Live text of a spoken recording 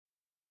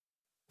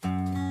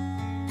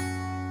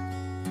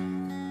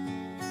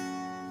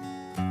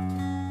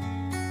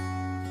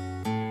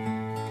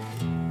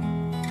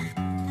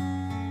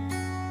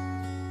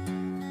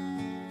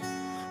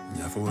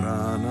Μια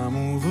φορά να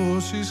μου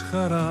δώσεις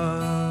χαρά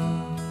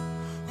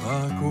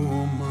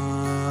ακόμα,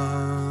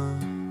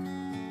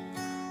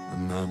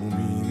 να μου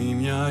μείνει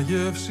μια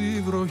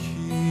γεύση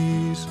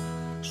βροχής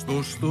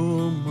στο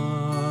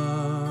στόμα,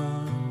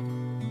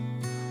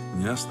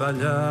 μια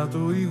σταλιά το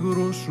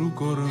υγρό σου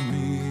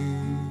κορμί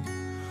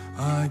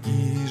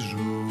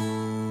αγγίζω,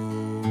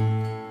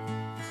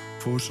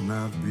 φως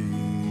να μπει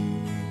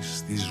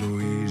στη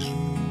ζωή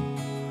μου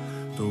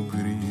το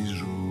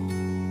γκρίζο.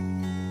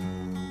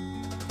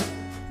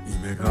 Οι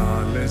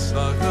μεγάλες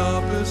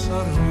αγάπες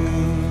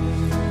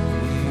αργούν,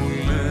 μου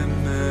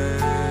λένε,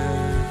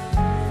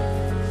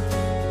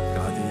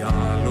 κάτι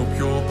άλλο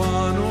πιο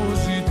πάνω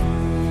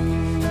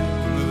ζητούν,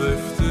 δε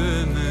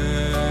φταίνε.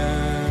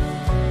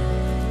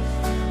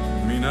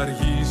 Μην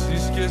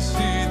αργήσεις κι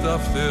εσύ, τα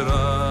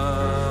φτερά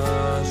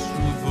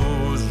σου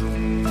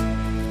δώζουν,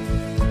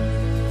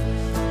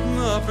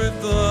 να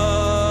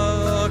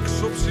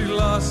πετάξω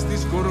ψηλά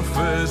στις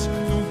κορφές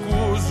του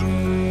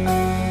κόσμου.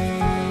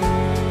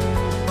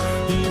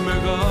 Οι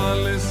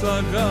μεγάλες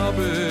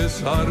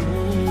αγάπες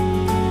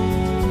αργούν,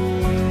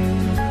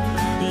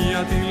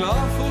 γιατί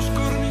λάθος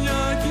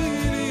κορμιά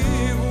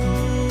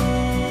κυνηγούν.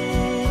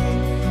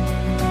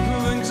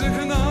 Δεν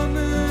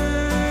ξεχνάνε,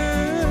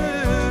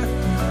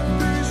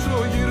 πίσω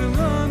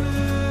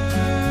γυρνάνε,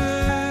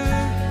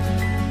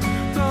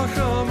 τα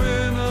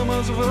χαμένα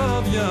μας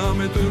βράδια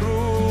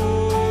μετρώ.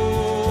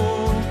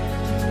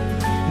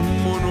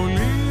 Μόνο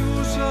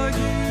λίγους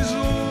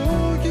αγγίζω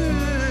και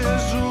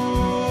ζω.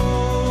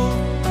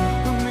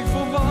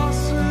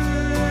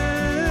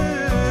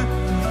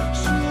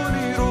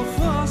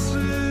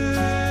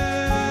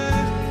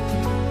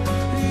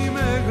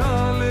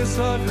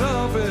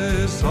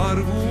 Αγάπες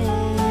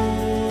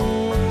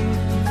αργούν,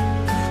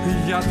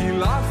 γιατί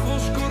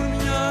λάθος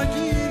κορμιά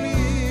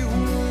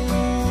κυνηγούν.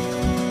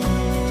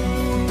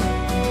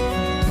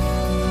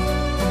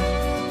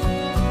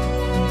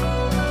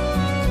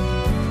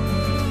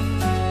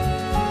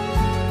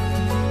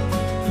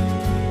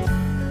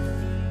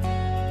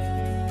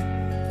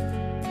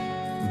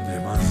 Με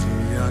μαζί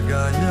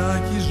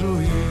αγκαλιά κι η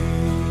ζωή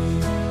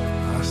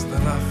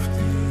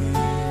αστράφτη,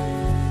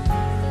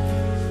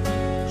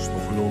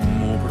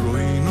 χλωμό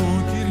πρωινό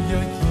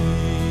Κυριακή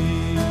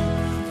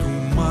του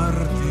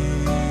Μάρτη.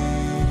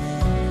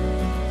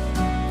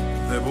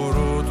 Δεν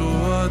μπορώ το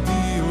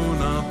αντίο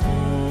να πω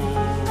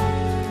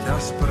κι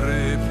ας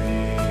πρέπει.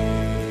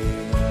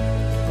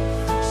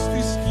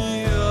 Στη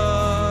σκιά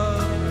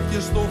και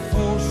στο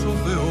φως ο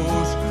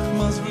Θεός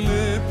μας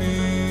βλέπει.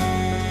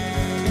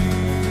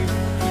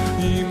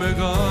 Οι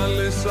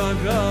μεγάλες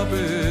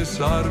αγάπες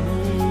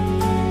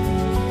αργούν,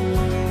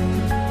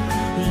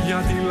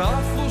 γιατί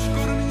λάθος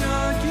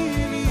κορμιά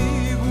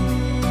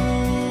κυνηγούν.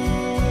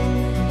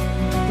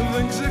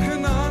 Δεν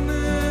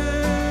ξεχνάνε,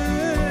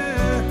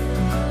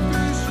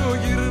 πίσω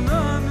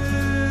γυρνάνε,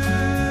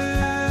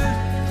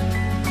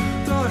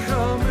 τα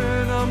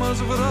χαμένα μας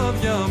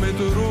βράδια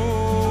μετρώ.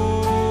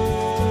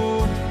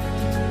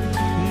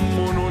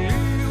 Μόνο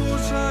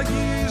λίγος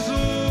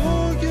αγγίζω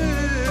και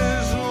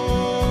ζω.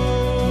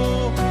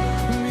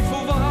 Μη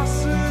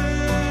φοβάσαι,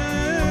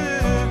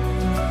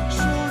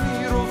 σ'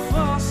 όνειρο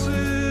θα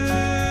σε.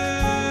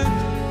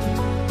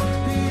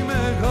 Οι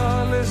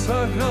μεγάλες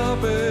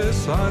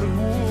αγάπες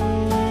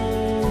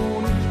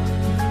αργούν,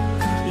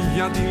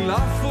 γιατί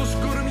λάθος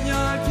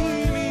κορμιά κυνηγούν.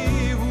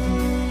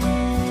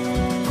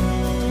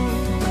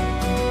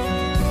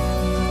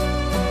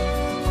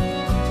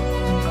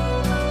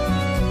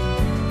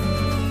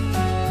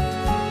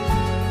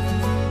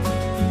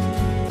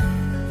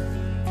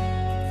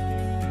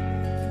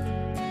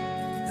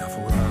 Μια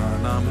φορά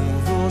να μου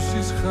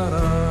δώσεις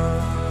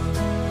χαρά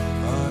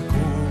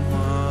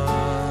ακόμα,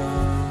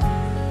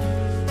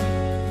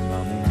 να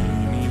μου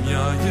μείνει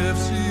μια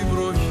γεύση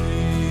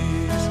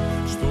βροχής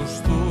στο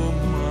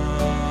στόμα.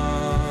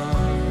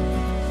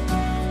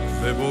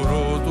 Δεν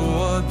μπορώ το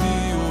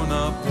αντίο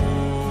να πω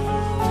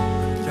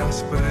κι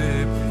ας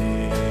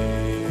πρέπει.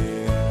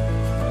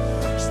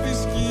 Στη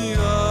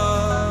σκιά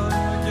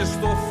και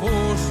στο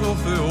φως ο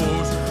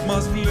Θεός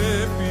μας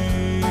βλέπει.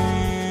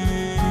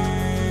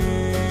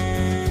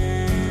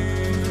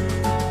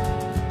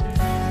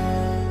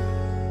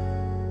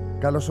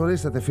 Καλώς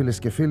ορίσατε φίλες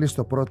και φίλοι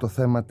στο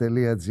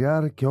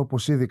protothema.gr και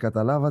όπως ήδη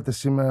καταλάβατε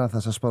σήμερα θα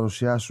σας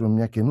παρουσιάσουμε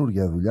μια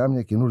καινούργια δουλειά,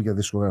 μια καινούργια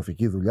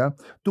δισκογραφική δουλειά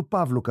του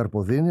Παύλου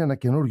Καρποδίνη, ένα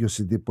καινούργιο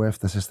CD που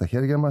έφτασε στα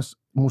χέρια μας,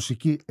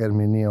 μουσική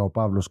ερμηνεία ο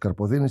Παύλος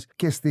Καρποδίνης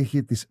και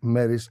στίχοι της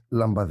Μαίρης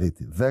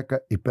Λαμπαδίτη. 10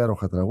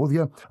 υπέροχα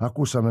τραγούδια.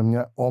 Ακούσαμε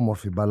μια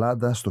όμορφη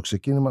μπαλάντα στο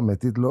ξεκίνημα με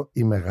τίτλο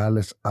 «Οι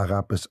Μεγάλες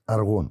Αγάπες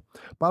Αργούν».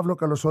 Παύλο,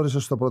 καλώς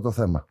όρισες στο πρώτο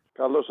θέμα.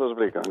 Καλώς σας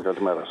βρήκα.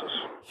 Καλημέρα σας.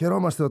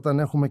 Χαιρόμαστε όταν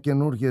έχουμε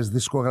καινούργιες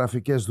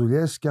δισκογραφικές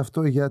δουλειές και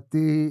αυτό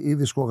γιατί η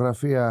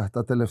δισκογραφία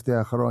τα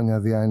τελευταία χρόνια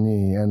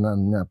διανύει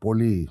μια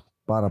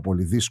πάρα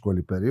πολύ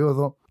δύσκολη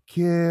περίοδο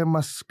και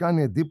μας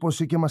κάνει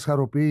εντύπωση και μας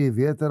χαροποιεί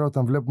ιδιαίτερα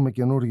όταν βλέπουμε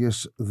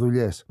καινούργιες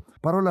δουλειές.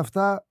 Παρ' όλα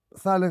αυτά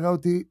θα έλεγα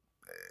ότι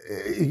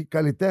οι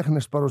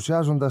καλλιτέχνες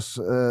παρουσιάζοντας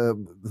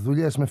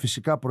δουλειές με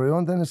φυσικά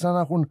προϊόντα είναι σαν να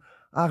έχουν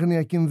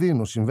άγνοια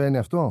κινδύνου. Συμβαίνει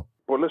αυτό?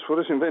 Πολλές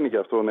φορές συμβαίνει και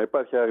αυτό, να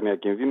υπάρχει άγνοια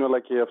κινδύνου, αλλά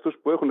και αυτούς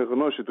που έχουν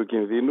γνώση του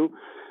κινδύνου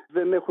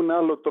δεν έχουν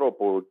άλλο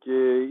τρόπο. Και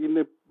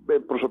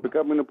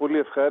προσωπικά μου είναι πολύ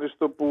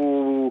ευχάριστο που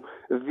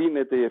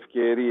δίνεται η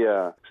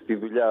ευκαιρία στη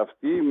δουλειά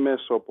αυτή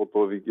μέσω από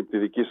τη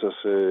δική σας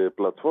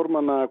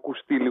πλατφόρμα να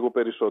ακουστεί λίγο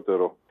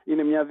περισσότερο.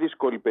 Είναι μια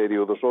δύσκολη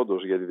περίοδος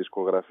όντως για τη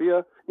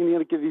δισκογραφία,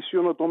 είναι και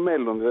δυσίωνο το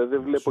μέλλον, δηλαδή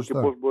δεν βλέπω Σωστά.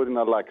 Και πώς μπορεί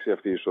να αλλάξει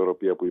αυτή η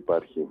ισορροπία που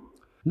υπάρχει.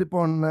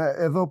 Λοιπόν,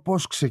 εδώ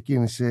πώς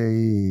ξεκίνησε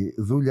η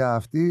δουλειά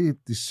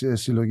αυτή της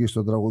συλλογής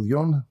των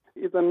τραγουδιών?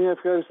 Ήταν μια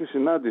ευχάριστη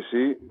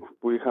συνάντηση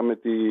που είχαμε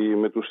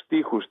με τους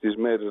στίχους της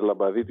Μαίρης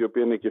Λαμπαδίτη, η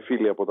οποία είναι και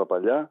φίλη από τα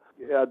παλιά.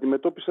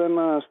 Αντιμετώπισα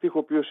ένα στίχο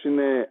ο οποίος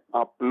είναι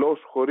απλός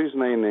χωρίς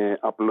να είναι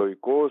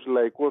απλοϊκός,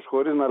 λαϊκός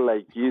χωρίς να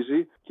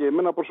λαϊκίζει, και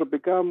εμένα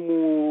προσωπικά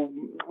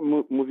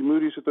μου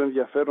δημιούργησε το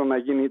ενδιαφέρον να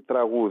γίνει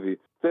τραγούδι.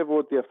 Πιστεύω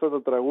ότι αυτά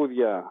τα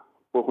τραγούδια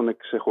που έχουν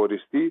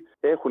ξεχωριστεί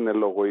έχουν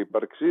λόγο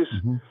ύπαρξης.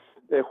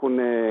 Έχουν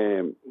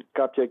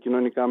κάποια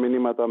κοινωνικά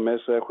μηνύματα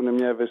μέσα, έχουν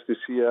μια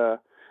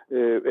ευαισθησία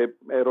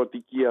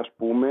ερωτική ας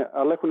πούμε,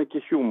 αλλά έχουν και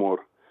χιούμορ.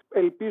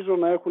 Ελπίζω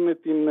να έχουν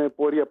την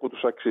πορεία που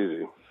τους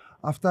αξίζει.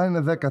 Αυτά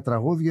είναι 10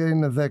 τραγούδια,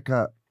 είναι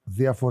 10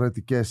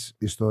 διαφορετικές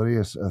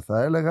ιστορίες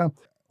θα έλεγα.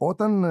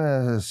 Όταν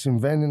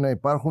συμβαίνει να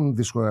υπάρχουν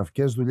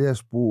δισκογραφικές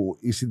δουλειές που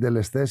οι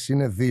συντελεστές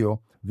είναι 2,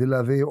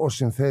 δηλαδή ο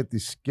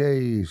συνθέτης και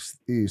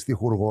η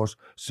στιχουργός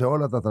σε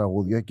όλα τα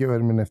τραγούδια και ο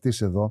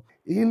ερμηνευτής εδώ,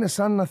 είναι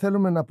σαν να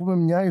θέλουμε να πούμε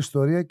μια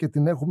ιστορία και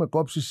την έχουμε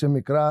κόψει σε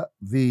μικρά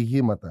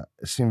διηγήματα.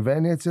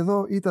 Συμβαίνει έτσι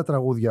εδώ ή τα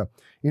τραγούδια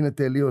είναι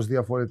τελείως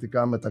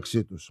διαφορετικά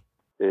μεταξύ τους?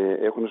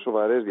 Έχουν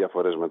σοβαρές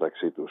διαφορές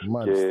μεταξύ τους.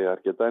 Μάλιστα. Και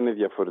αρκετά είναι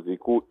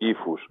διαφορετικού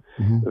ύφους.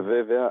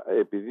 Βέβαια,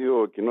 επειδή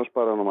ο κοινός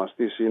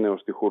παρανομαστής είναι ο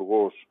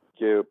στιχουργός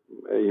και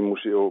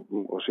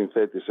ο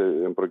συνθέτης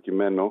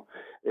προκειμένου,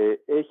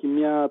 έχει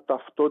μια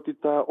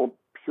ταυτότητα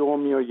πιο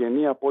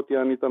ομοιογενή από ό,τι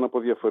αν ήταν από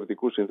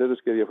διαφορετικούς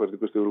συνθέτες και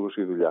διαφορετικούς στιχουργούς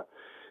η δουλειά.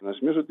 Να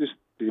σημειώσω ότι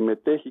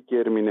συμμετέχει και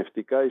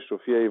ερμηνευτικά η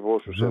Σοφία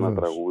Βόσσου σε ένα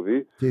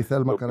τραγούδι, και η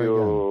Θέλμα Καραγιάννη,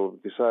 το οποίο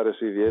της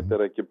άρεσε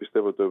ιδιαίτερα και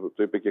πιστεύω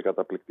το είπε και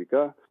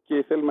καταπληκτικά, και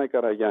η Θέλμα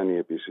Καραγιάννη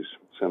επίσης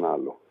σε ένα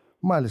άλλο.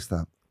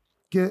 Μάλιστα.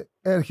 Και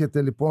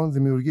έρχεται λοιπόν,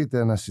 δημιουργείται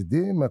ένα CD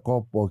με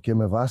κόπο και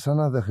με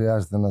βάσανα. Δεν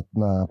χρειάζεται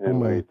να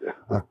πούμε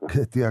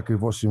τι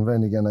ακριβώς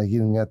συμβαίνει για να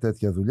γίνει μια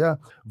τέτοια δουλειά.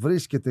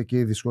 Βρίσκεται και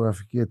η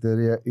δισκογραφική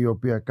εταιρεία η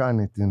οποία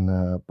κάνει την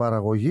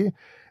παραγωγή.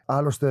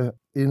 Άλλωστε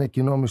είναι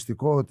κοινό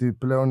μυστικό ότι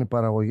πλέον οι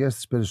παραγωγές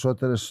τις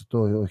περισσότερες,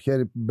 το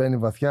χέρι μπαίνει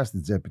βαθιά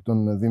στην τσέπη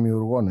των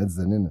δημιουργών, έτσι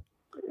δεν είναι?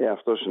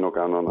 Αυτός είναι ο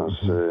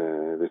κανόνας,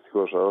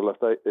 δυστυχώς. Όλα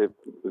αυτά,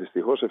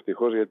 δυστυχώς,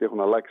 ευτυχώς, γιατί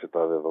έχουν αλλάξει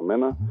τα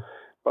δεδομένα.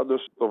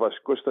 Πάντως το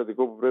βασικό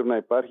συστατικό που πρέπει να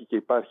υπάρχει και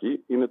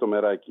υπάρχει είναι το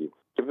μεράκι.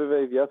 Και βέβαια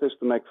η διάθεση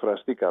του να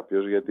εκφραστεί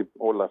κάποιος, γιατί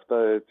όλα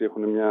αυτά έτσι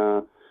έχουν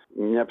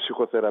μια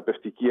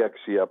ψυχοθεραπευτική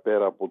αξία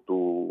πέρα από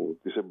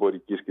της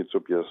εμπορικής και της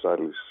όποιας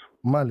άλλης.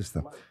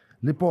 Μάλιστα.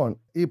 Λοιπόν,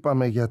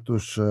 είπαμε για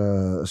τους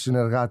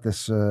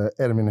συνεργάτες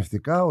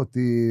ερμηνευτικά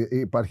ότι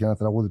υπάρχει ένα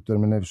τραγούδι που το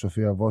ερμηνεύει η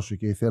Σοφία Βόσσου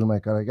και η Θέλμα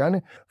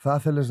Καραγιάννη. Θα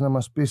ήθελες να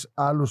μας πεις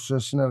άλλους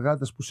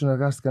συνεργάτες που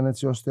συνεργάστηκαν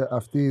έτσι ώστε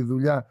αυτή η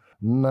δουλειά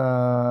να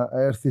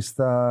έρθει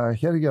στα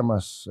χέρια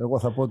μας? Εγώ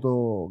θα πω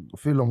το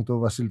φίλο μου, το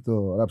Βασίλη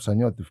το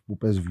Ραψανιώτη, που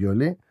παίζει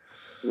βιολί.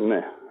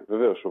 Ναι.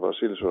 Βεβαίως, ο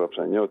Βασίλης ο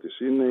Ραψανιώτης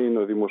είναι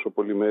ο Δήμος ο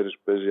Πολυμέρης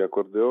που παίζει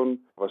ακορντεόν,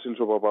 ο Βασίλης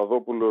ο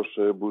Παπαδόπουλος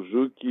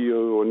μπουζούκι,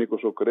 ο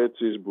Νίκος ο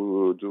Κρέτσης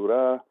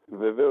μπουτζουρά,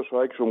 βεβαίως ο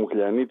Άκης ο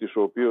Μουχλιανίτης,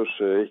 ο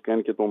οποίος έχει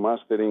κάνει και το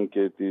mastering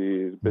και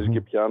παίζει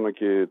και πιάνο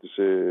και τις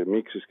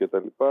μίξεις και τα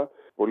λοιπά,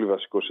 πολύ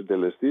βασικός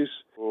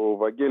συντελεστής, ο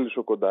Βαγγέλης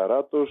ο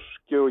Κονταράτος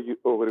και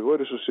ο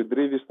Γρηγόρης ο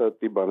Συντρίδης στα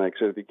τύμπανα,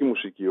 εξαιρετική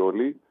μουσική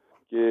όλοι.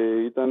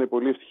 Και ήταν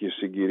πολύ ευτυχή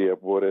συγκυρία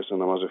που μπορέσαν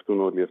να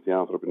μαζευτούν όλοι αυτοί οι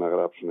άνθρωποι να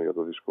γράψουν για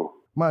το δίσκο.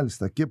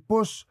 Μάλιστα. Και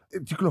πώς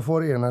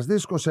κυκλοφορεί ένας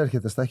δίσκος,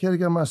 έρχεται στα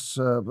χέρια μας,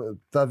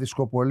 τα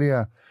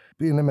δισκοπολία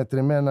είναι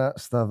μετρημένα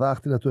στα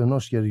δάχτυλα του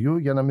ενός χεριού,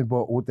 για να μην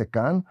πω ούτε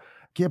καν.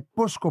 Και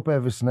πώς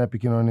σκοπεύεις να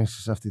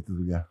επικοινωνήσεις αυτή τη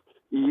δουλειά?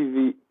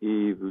 Ήδη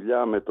η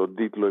δουλειά με τον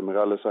τίτλο «Οι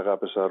Μεγάλες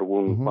Αγάπες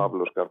Αργούν»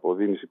 Παύλος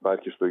Καρποδίνης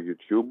υπάρχει στο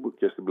YouTube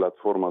και στην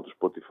πλατφόρμα του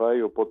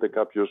Spotify, οπότε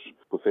κάποιος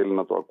που θέλει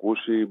να το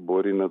ακούσει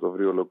μπορεί να το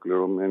βρει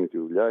ολοκληρωμένη τη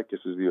δουλειά και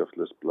στις δύο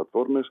αυτές τις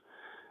πλατφόρμες.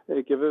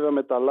 Και βέβαια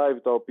με τα live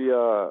τα οποία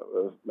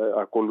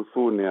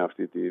ακολουθούν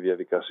αυτή τη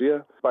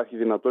διαδικασία υπάρχει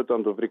δυνατότητα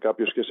να το βρει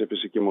κάποιος και σε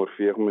φυσική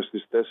μορφή. Έχουμε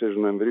στις 4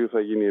 Νοεμβρίου θα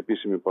γίνει η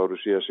επίσημη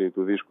παρουσίαση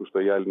του δίσκου στο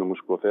Ιάλινο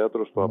Μουσικό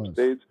Θέατρο, στο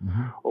Upstage,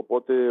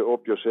 οπότε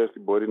όποιος έρθει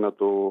μπορεί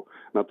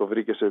να το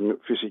βρει και σε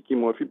φυσική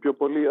μορφή. Πιο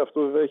πολύ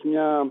αυτό βέβαια έχει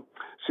μια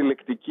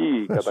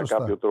συλλεκτική κατά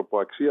κάποιο τρόπο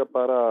αξία,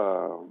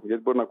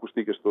 γιατί μπορεί να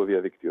ακουστεί και στο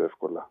διαδίκτυο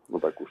εύκολα να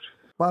το ακούσει.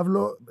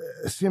 Παύλο,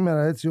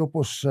 σήμερα έτσι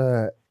όπως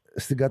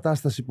στην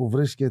κατάσταση που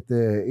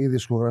βρίσκεται η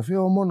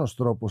δισκογραφία, ο μόνος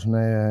τρόπος να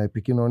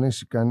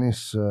επικοινωνήσει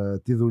κανείς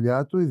τη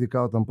δουλειά του,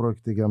 ειδικά όταν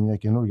πρόκειται για μια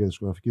καινούργια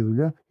δισκογραφική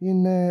δουλειά,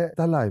 είναι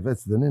τα live,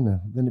 έτσι δεν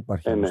είναι? Δεν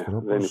υπάρχει άλλος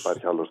τρόπος. Δεν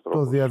υπάρχει άλλος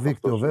τρόπος. Το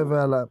διαδίκτυο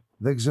βέβαια, αλλά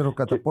δεν ξέρω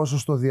κατά πόσο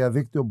στο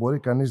διαδίκτυο μπορεί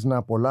κανείς να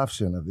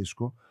απολαύσει ένα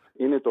δίσκο.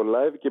 Είναι το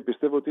live και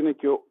πιστεύω ότι είναι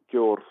και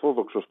ο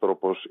ορθόδοξος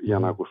τρόπος για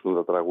να ακουστούν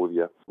τα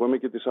τραγούδια. Εγώ είμαι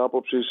και της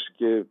άποψης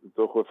και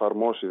το έχω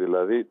εφαρμόσει,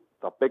 δηλαδή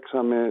τα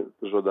παίξαμε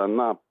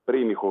ζωντανά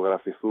πριν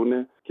ηχογραφηθούν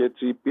και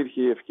έτσι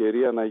υπήρχε η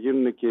ευκαιρία να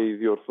γίνουν και οι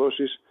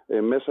διορθώσεις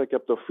μέσα και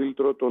από το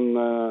φίλτρο των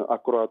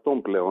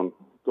ακροατών πλέον.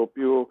 Το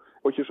οποίο,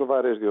 όχι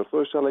σοβαρές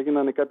διορθώσεις, αλλά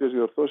γίνανε κάποιες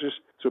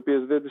διορθώσεις τις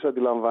οποίες δεν τις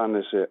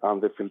αντιλαμβάνεσαι αν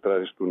δεν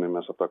φιλτραριστούν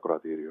μέσα από το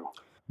ακροατήριο.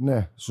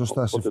 Ναι,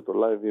 σωστά. Οπότε το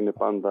live είναι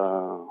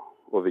πάντα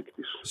ο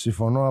δείκτης.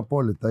 Συμφωνώ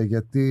απόλυτα,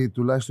 γιατί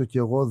τουλάχιστον και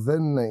εγώ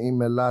δεν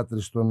είμαι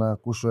λάτρης στο να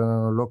ακούσω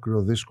έναν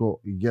ολόκληρο δίσκο,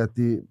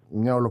 γιατί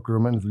μια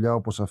ολοκληρωμένη δουλειά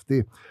όπως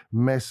αυτή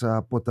μέσα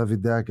από τα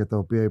βιντεάκια τα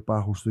οποία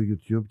υπάρχουν στο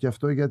YouTube, και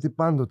αυτό γιατί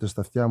πάντοτε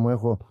στα αυτιά μου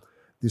έχω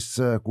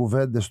τις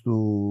κουβέντες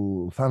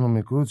του Θάνο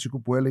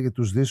Μικρούτσικου που έλεγε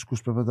τους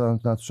δίσκους πρέπει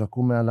να τους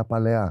ακούμε αλλά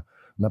παλαιά.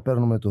 Να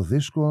παίρνουμε το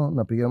δίσκο,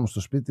 να πηγαίνουμε στο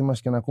σπίτι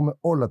μας και να ακούμε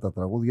όλα τα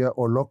τραγούδια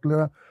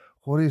ολόκληρα,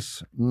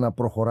 χωρίς να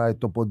προχωράει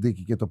το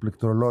ποντίκι και το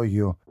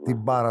πληκτρολόγιο την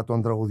μπάρα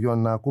των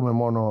τραγουδιών, να ακούμε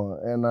μόνο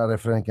ένα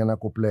ρεφρέν και ένα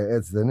κουπλέ,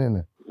 έτσι δεν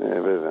είναι?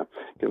 Βέβαια.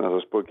 Και να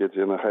σας πω και έτσι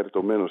ένα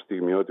χαριτωμένο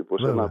στιγμιότυπο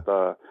σε ένα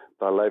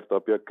τα live τα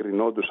οποία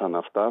κρινόντουσαν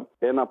αυτά.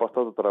 Ένα από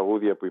αυτά τα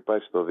τραγούδια που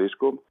υπάρχει στο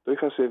δίσκο το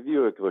είχα σε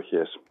 2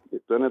 εκδοχές.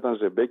 Το ένα ήταν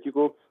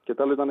ζεμπέκικο και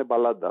το άλλο ήταν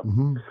μπαλάντα.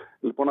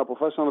 Λοιπόν,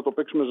 αποφάσισα να το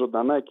παίξουμε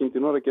ζωντανά εκείνη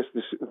την ώρα και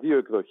στις 2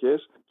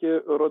 εκδοχές και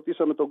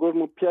ρωτήσαμε τον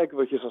κόσμο ποια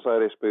εκδοχή σας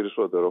αρέσει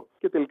περισσότερο.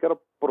 Και τελικά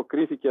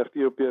προκρίθηκε αυτή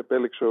η οποία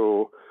επέλεξε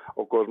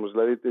ο κόσμος.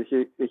 Δηλαδή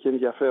είχε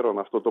ενδιαφέρον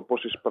αυτό το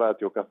πώς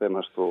εισπράττει ο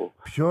καθένας το.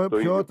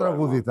 Ποιο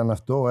τραγούδι ήταν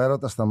αυτό, ο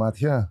Έρωτας στα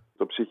μάτια?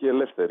 Το Ψυχή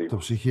Ελεύθερη. Το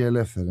Ψυχή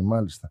Ελεύθερη,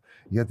 μάλιστα.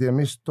 Γιατί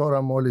εμείς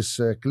τώρα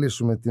μόλις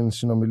κλείσουμε την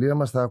συνομιλία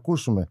μας θα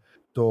ακούσουμε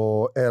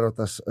το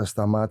Έρωτας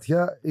στα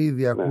μάτια.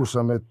 Ήδη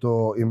ακούσαμε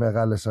το Οι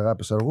Μεγάλες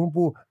Αγάπες Αργούν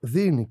που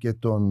δίνει και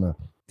τον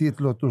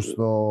τίτλο του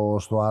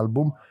στο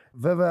άλμπουμ.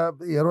 Βέβαια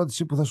η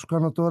ερώτηση που θα σου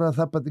κάνω τώρα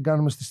θα την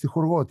κάνουμε στη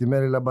στιχουργό, τη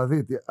Μαίρη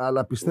Λαμπαδίτη.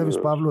 Αλλά πιστεύεις,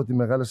 Παύλο, ότι οι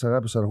Μεγάλες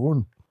Αγάπες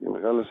αργούν? Οι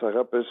μεγάλες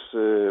αγάπες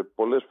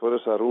πολλές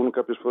φορές αργούν,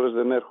 κάποιες φορές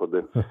δεν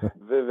έρχονται.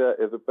 Βέβαια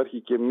εδώ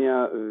υπάρχει και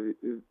μια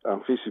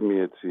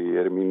αμφίσιμη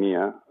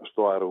ερμηνεία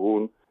στο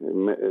αργούν.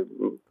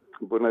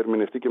 Μπορεί να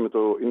ερμηνευτεί και με το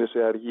είναι σε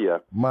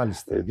αργία.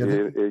 Μάλιστα.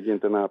 Γιατί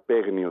γίνεται ένα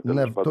παίγνιο.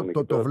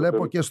 Το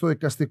βλέπω και στο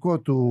εικαστικό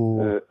του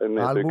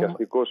άλμπουμ. Το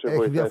εικαστικό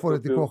έχει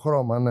διαφορετικό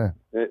χρώμα, ναι.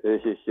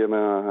 Έχει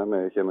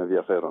ένα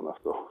ενδιαφέρον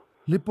αυτό.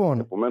 Λοιπόν,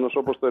 επομένως,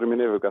 όπως το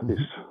ερμηνεύει ο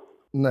καθής.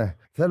 Ναι.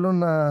 Θέλω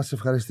να σε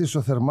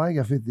ευχαριστήσω θερμά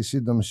για αυτή τη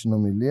σύντομη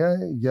συνομιλία,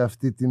 για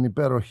αυτή την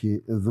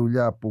υπέροχη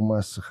δουλειά που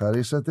μας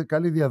χαρίσατε.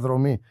 Καλή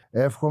διαδρομή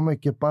εύχομαι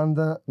και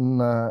πάντα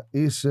να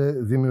είσαι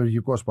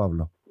δημιουργικός,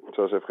 Παύλο.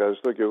 Σας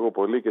ευχαριστώ και εγώ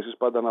πολύ και εσείς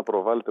πάντα να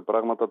προβάλλετε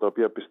πράγματα τα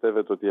οποία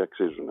πιστεύετε ότι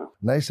αξίζουν.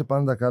 Να είσαι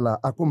πάντα καλά.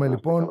 Ακούμε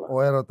λοιπόν καλά.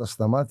 Ο Έρωτας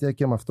στα μάτια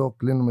και με αυτό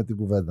κλείνουμε την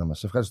κουβέντα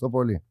μας. Ευχαριστώ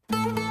πολύ.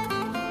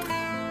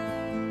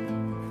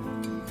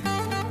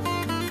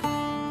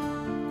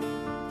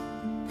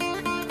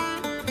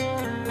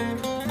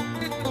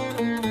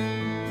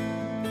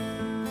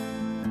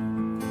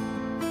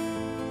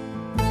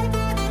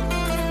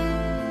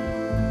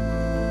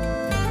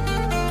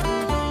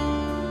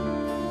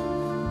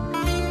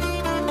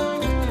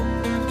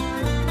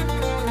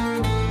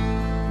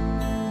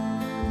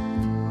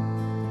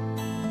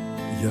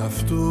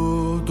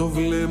 Το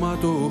βλέμμα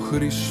το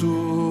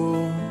χρυσό,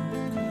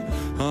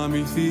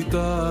 αμυθή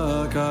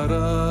τα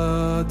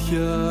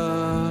καράτια,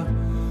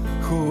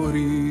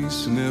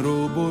 χωρίς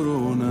νερό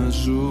μπορώ να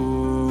ζω,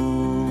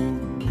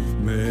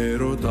 με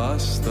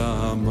ρωτάς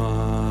στα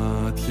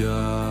μάτια.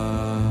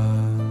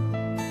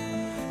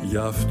 Γι'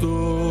 αυτό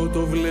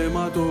το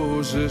βλέμμα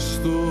το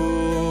ζεστό,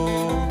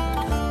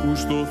 που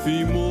στο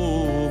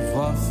θυμό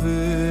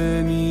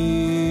βαθαίνει,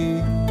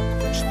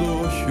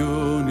 στο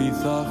χιόνι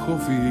θα έχω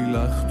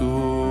φυλαχτώ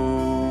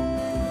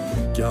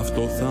κι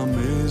αυτό θα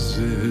με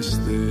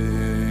ζεσταίνει.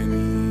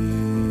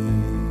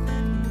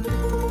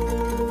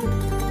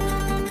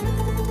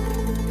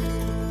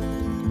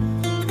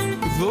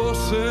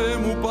 Δώσε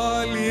μου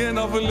πάλι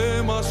ένα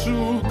βλέμμα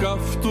σου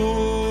καυτό,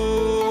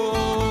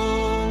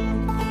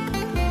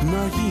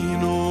 να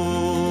γίνω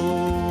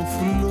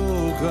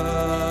φλόγα,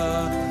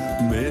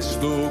 μες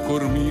στο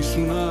κορμί σου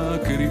να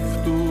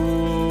κρυφτώ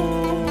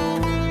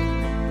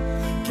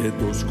και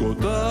το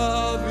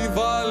σκοτάδι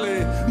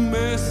βάλε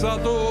μέσα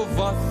το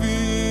βαθύ,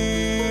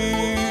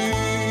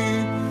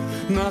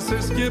 να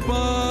σε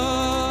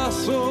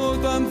σκεπάσω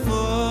όταν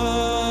θα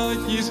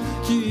έχεις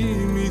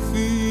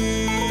κοιμηθεί,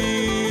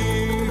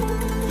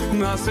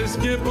 να σε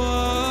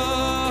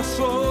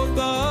σκεπάσω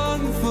όταν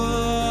θα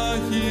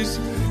έχεις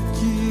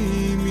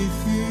κοιμηθεί.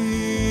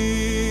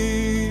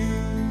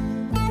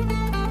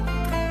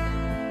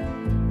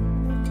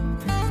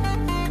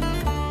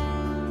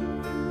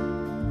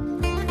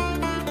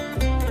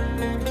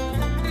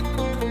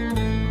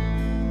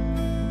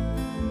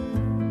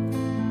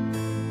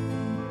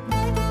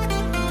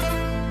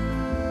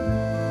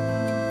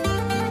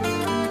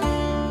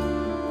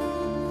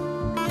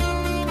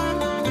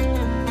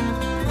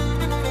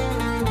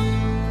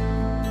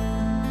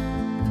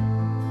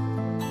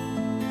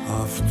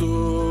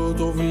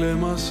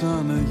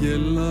 σαν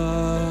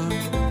γελά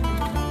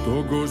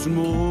τον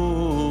κόσμο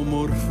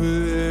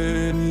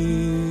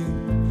μορφαίνει,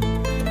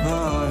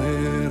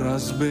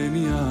 αέρας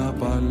μπαίνει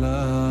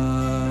απαλά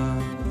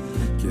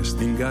και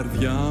στην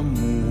καρδιά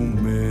μου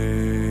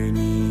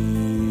μένει.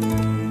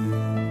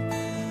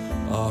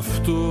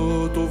 Αυτό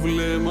το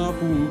βλέμμα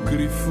που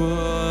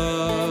κρυφά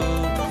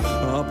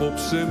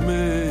απόψε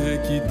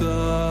με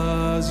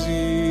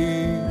κοιτάζει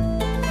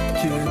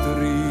και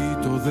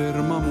τρίτο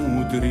δέρμα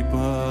μου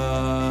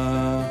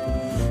τρυπά,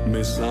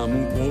 μέσα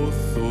μου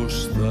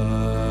πόθος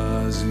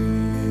στάζει.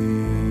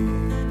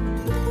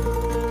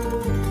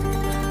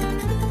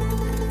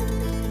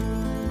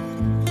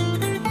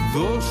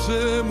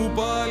 Δώσε μου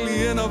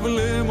πάλι ένα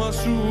βλέμμα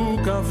σου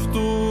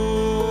καυτό,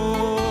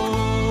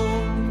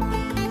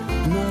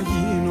 να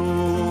γίνω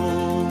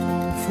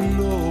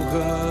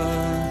φλόγα,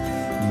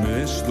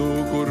 μες στο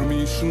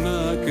κορμί σου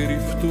να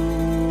κρυφτώ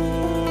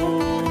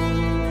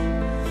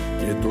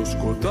και το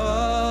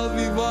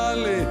σκοτάδι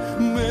βάλε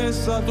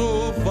μέσα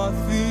το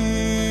βαθύ,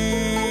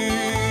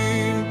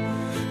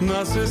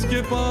 να σε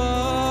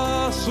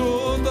σκεπάσω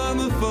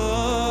όταν θα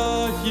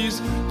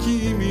έχεις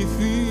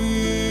κοιμηθεί,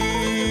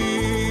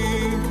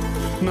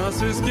 να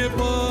σε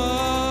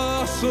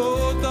σκεπάσω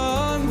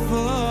όταν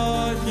θα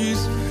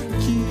έχεις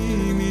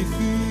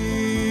κοιμηθεί.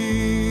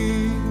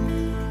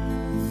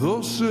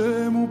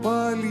 Δώσε μου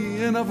πάλι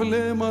ένα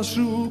βλέμμα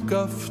σου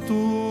καυτό,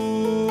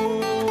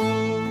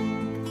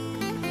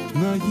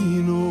 να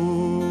γίνω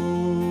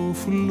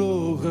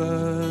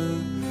φλόγα,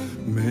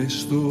 μες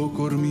στο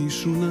κορμί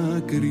σου να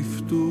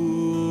κρυφτώ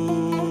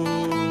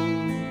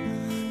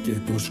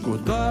και το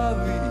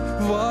σκοτάδι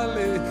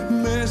βάλε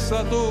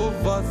μέσα το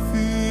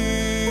βαθύ,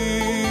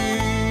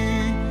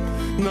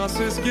 να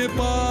σε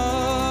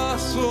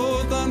σκεπάσω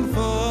όταν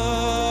θα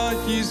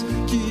έχεις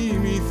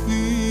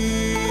κοιμηθεί,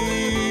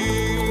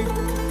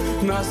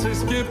 να σε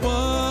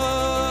σκεπάσω